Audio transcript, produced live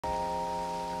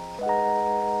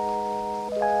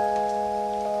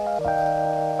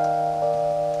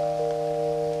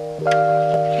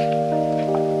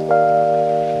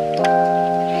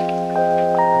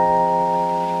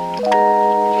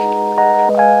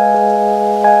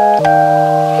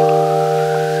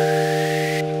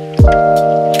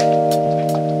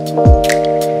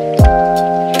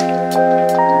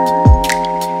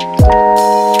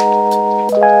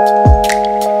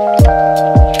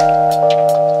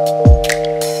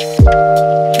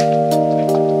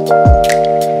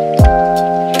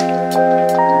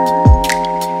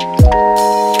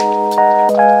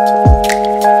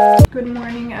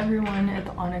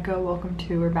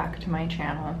Back to my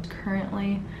channel. It's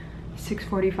currently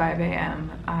 6:45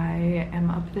 a.m. I am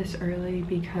up this early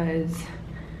because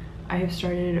I have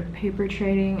started paper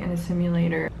trading in a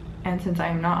simulator, and since I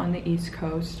am not on the East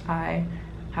Coast, I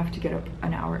have to get up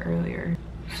an hour earlier.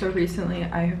 So recently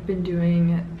I have been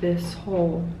doing this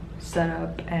whole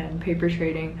setup and paper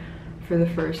trading for the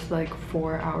first like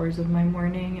 4 hours of my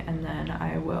morning, and then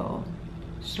I will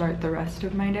start the rest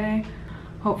of my day.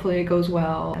 Hopefully it goes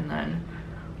well, and then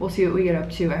we'll see what we get up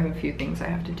to. I have a few things I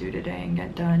have to do today and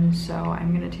get done, so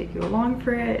I'm gonna take you along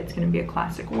for it. It's gonna be a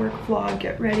classic work vlog.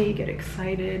 Get ready, get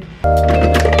excited. I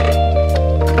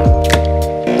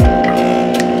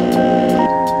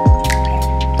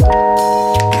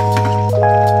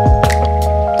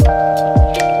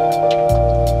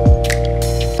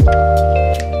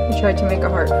tried to make a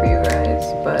heart for you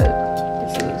guys, but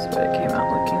this is what it came out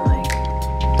looking like.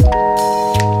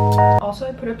 Also,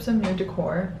 I put up some new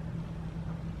decor.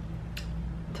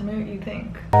 Tell me what you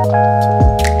think.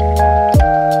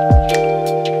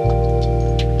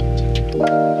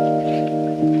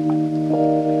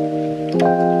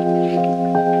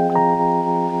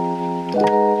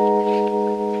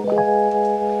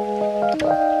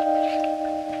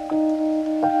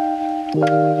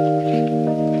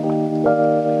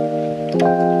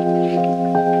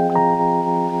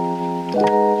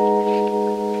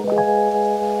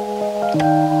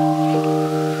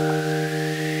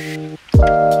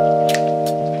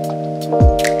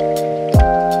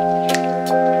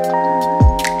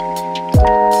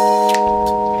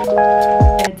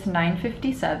 It's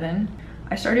 9:57.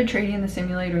 I started trading in the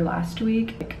simulator last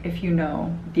week. Like, if you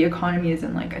know, the economy is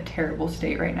in like a terrible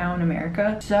state right now in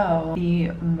America. So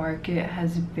the market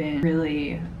has been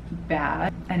really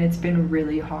bad, and it's been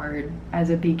really hard as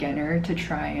a beginner to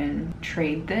try and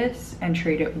trade this and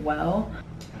trade it well.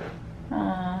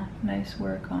 Aw, nice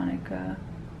work, Annika.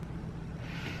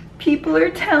 People are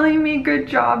telling me good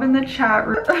job in the chat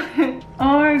room.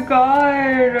 Oh my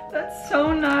god, that's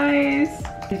so nice.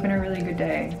 It's been a really good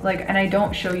day. Like, and I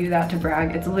don't show you that to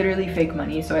brag. It's literally fake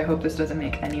money, so I hope this doesn't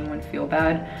make anyone feel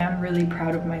bad. I'm really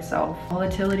proud of myself.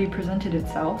 Volatility presented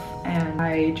itself, and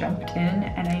I jumped in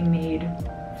and I made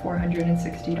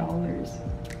 $460.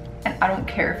 And I don't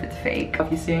care if it's fake.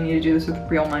 Obviously, I need to do this with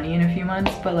real money in a few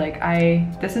months, but like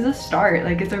this is a start.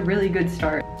 Like, it's a really good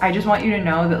start. I just want you to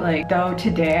know that, like, though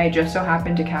today I just so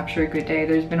happened to capture a good day,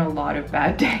 there's been a lot of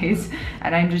bad days,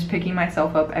 and I'm just picking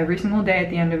myself up every single day at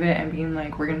the end of it and being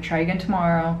like, we're gonna try again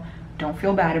tomorrow. Don't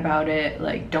feel bad about it.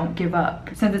 Like, don't give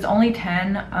up. Since it's only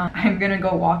 10, I'm gonna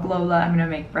go walk Lola. I'm gonna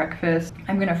make breakfast.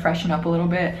 I'm gonna freshen up a little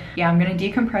bit. Yeah, I'm gonna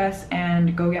decompress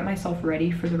and go get myself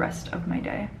ready for the rest of my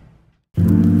day.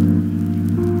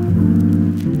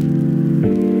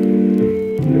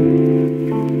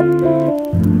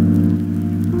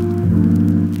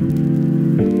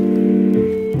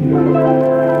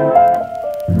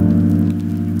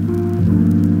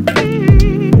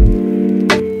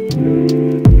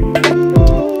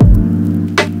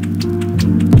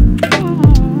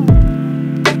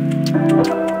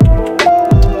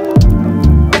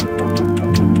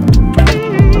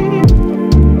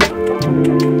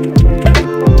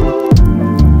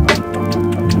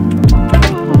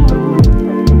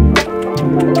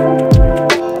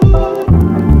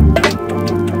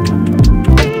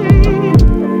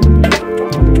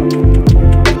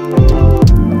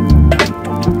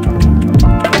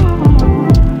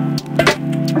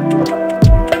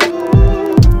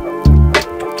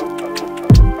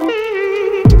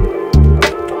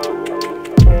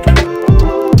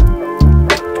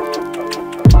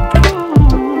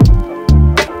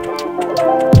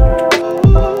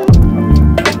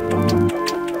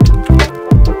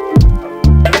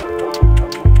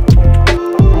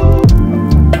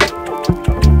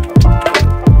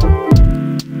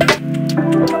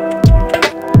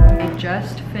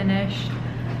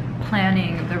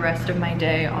 Planning the rest of my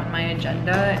day on my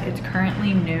agenda. It's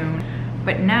currently noon,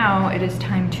 but now it is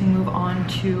time to move on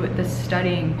to the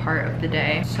studying part of the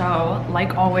day. So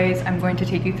like always, I'm going to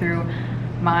take you through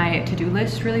my to-do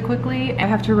list really quickly. I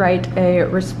have to write a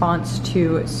response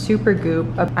to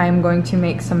Supergoop. I'm going to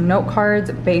make some note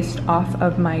cards based off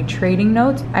of my trading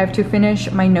notes. I have to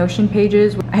finish my Notion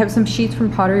pages. I have some sheets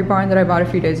from Pottery Barn that I bought a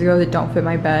few days ago that don't fit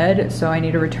my bed, so I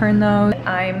need to return those.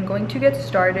 I'm going to get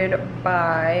started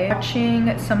by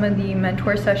watching some of the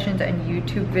mentor sessions and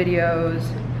YouTube videos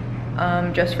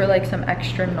just for like some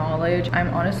extra knowledge.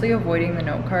 I'm honestly avoiding the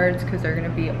note cards because they're gonna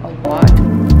be a lot.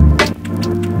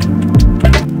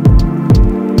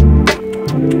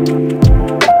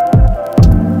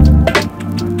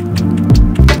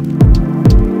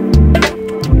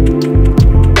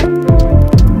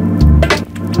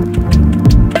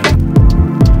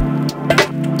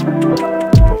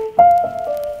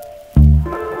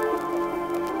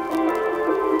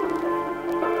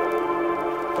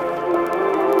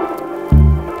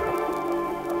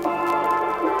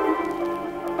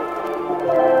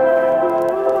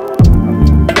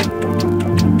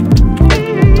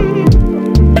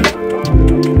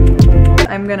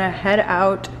 I'm gonna head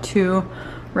out to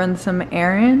run some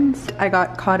errands. I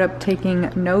got caught up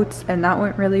taking notes and that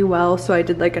went really well, so I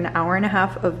did like an hour and a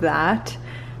half of that.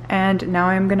 And now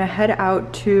I'm gonna head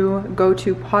out to go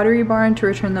to Pottery Barn to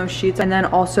return those sheets and then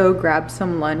also grab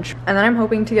some lunch. And then I'm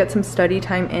hoping to get some study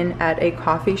time in at a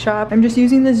coffee shop. I'm just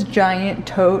using this giant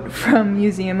tote from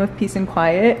Museum of Peace and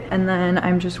Quiet. And then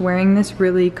I'm just wearing this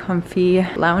really comfy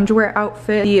loungewear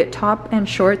outfit. The top and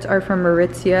shorts are from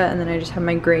Maritzia, and then I just have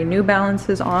my gray New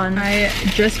Balances on. I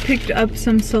just picked up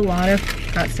some salata,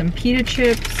 got some pita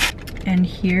chips. And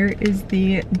here is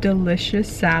the delicious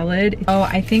salad. Oh,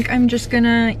 I think I'm just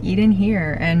gonna eat in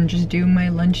here and just do my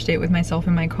lunch date with myself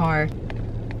in my car.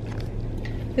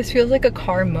 This feels like a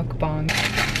car mukbang.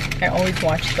 I always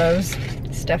watch those.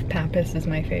 Steph Pappas is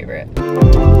my favorite.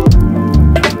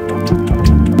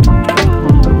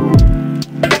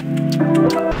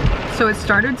 So it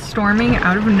started storming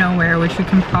out of nowhere, which you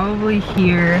can probably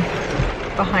hear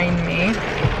behind me.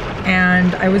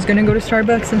 And I was gonna go to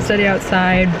Starbucks and study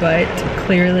outside, but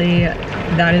clearly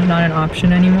that is not an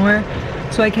option anymore.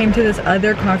 So I came to this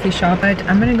other coffee shop, but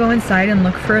I'm gonna go inside and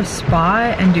look for a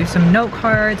spot and do some note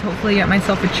cards, hopefully get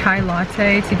myself a chai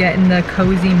latte to get in the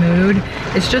cozy mood.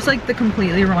 It's just like the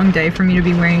completely wrong day for me to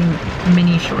be wearing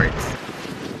mini shorts.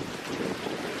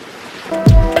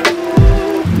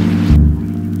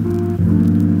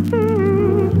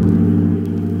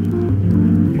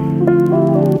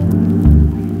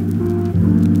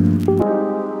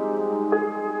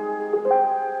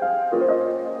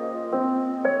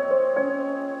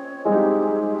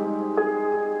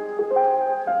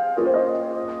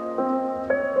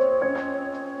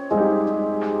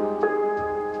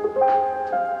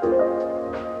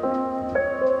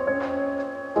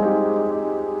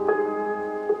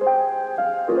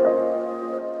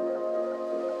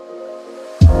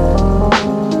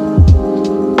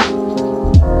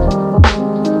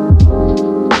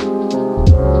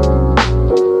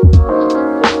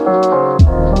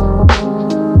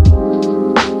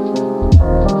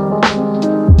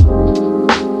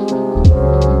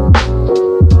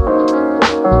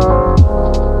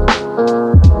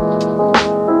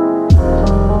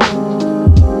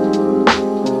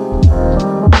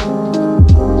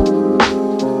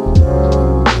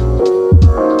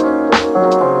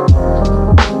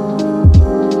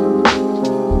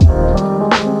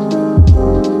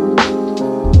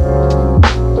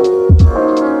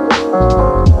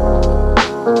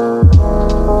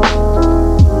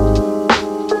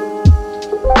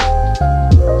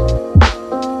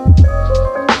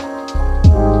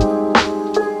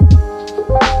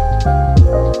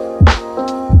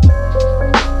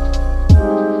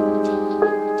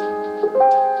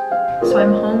 So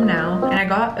I'm home now and I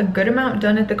got a good amount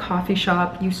done at the coffee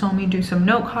shop. You saw me do some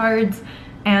note cards,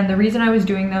 and the reason I was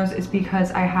doing those is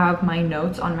because I have my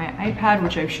notes on my iPad,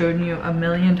 which I've shown you a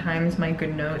million times, my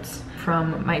GoodNotes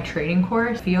from my trading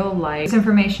course. I feel like this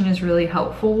information is really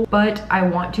helpful, but I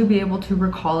want to be able to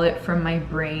recall it from my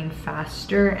brain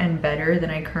faster and better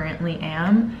than I currently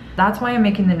am. That's why I'm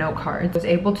making the note cards. I was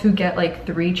able to get like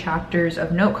 3 chapters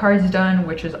of note cards done,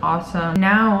 which is awesome.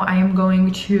 Now I am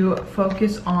going to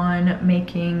focus on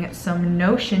making some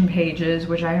Notion pages,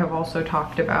 which I have also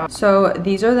talked about. So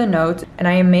these are the notes, and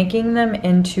I am making them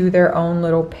into their own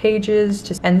little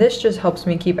pages, and this just helps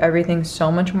me keep everything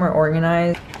so much more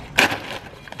organized.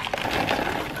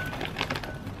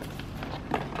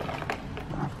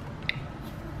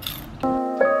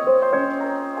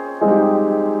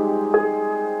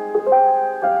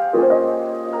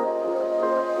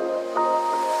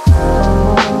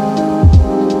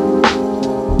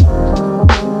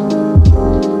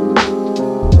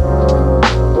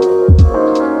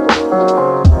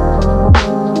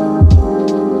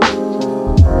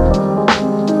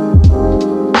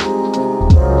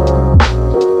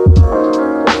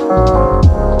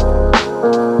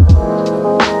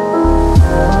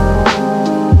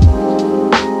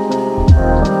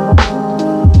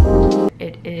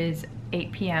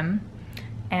 p.m.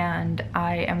 and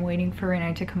I am waiting for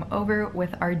Renee to come over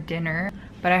with our dinner.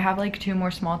 But I have like 2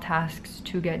 more small tasks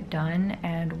to get done,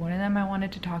 and one of them I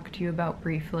wanted to talk to you about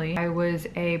briefly. I was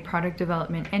a product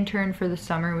development intern for the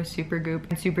summer with Supergoop.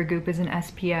 And Supergoop is an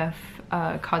SPF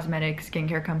cosmetic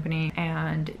skincare company,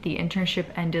 and the internship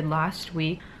ended last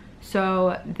week.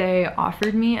 So they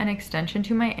offered me an extension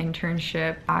to my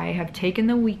internship. I have taken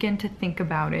the weekend to think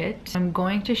about it. I'm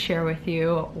going to share with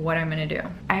you what I'm gonna do.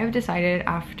 I have decided,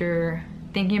 after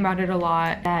thinking about it a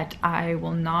lot, that I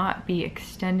will not be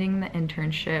extending the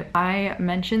internship. I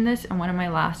mentioned this in one of my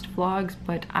last vlogs,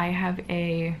 but I have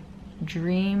a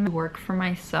dream to work for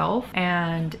myself,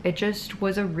 and it just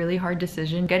was a really hard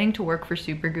decision. Getting to work for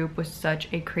Supergoop was such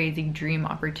a crazy dream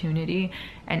opportunity,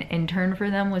 and intern for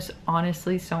them was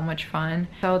honestly so much fun.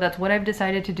 So that's what I've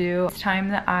decided to do. It's time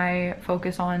that I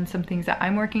focus on some things that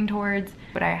I'm working towards,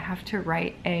 but I have to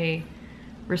write a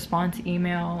response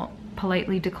email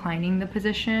politely declining the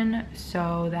position.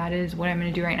 So that is what I'm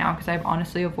gonna do right now, because I've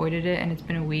honestly avoided it and it's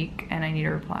been a week and I need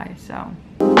a reply. So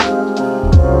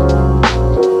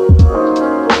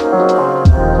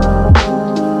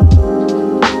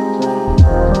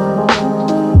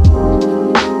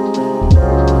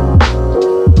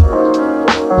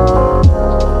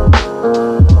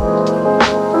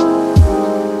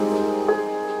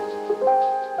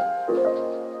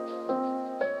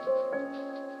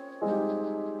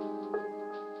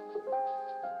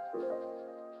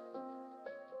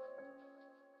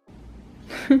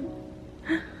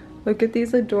look at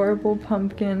these adorable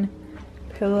pumpkin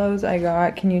pillows I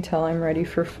got. Can you tell I'm ready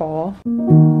for fall?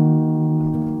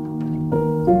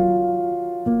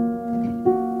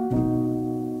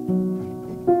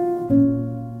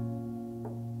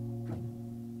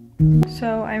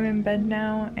 So I'm in bed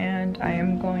now and I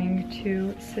am going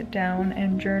to sit down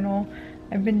and journal.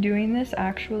 I've been doing this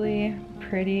actually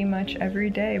pretty much every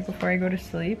day before I go to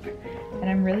sleep, and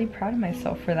I'm really proud of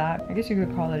myself for that. I guess you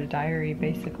could call it a diary,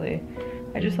 basically.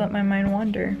 I just let my mind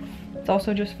wander. It's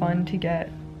also just fun to get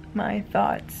my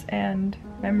thoughts and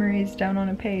memories down on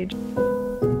a page.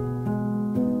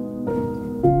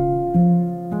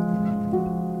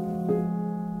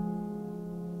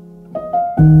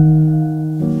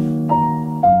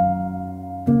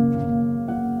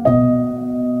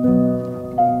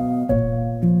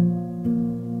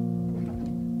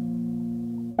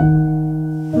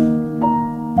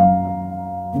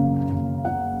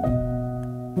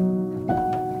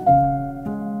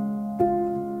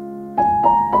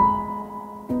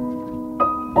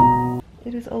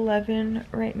 It is 11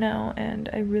 right now and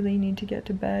I really need to get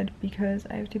to bed because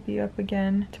I have to be up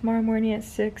again tomorrow morning at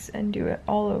 6 and do it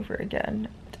all over again.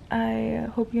 I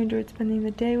hope you enjoyed spending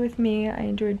the day with me. I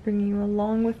enjoyed bringing you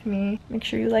along with me. Make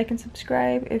sure you like and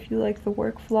subscribe if you like the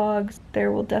work vlogs.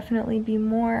 There will definitely be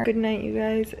more. Good night, you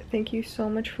guys. Thank you so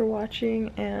much for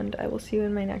watching, and I will see you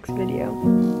in my next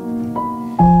video.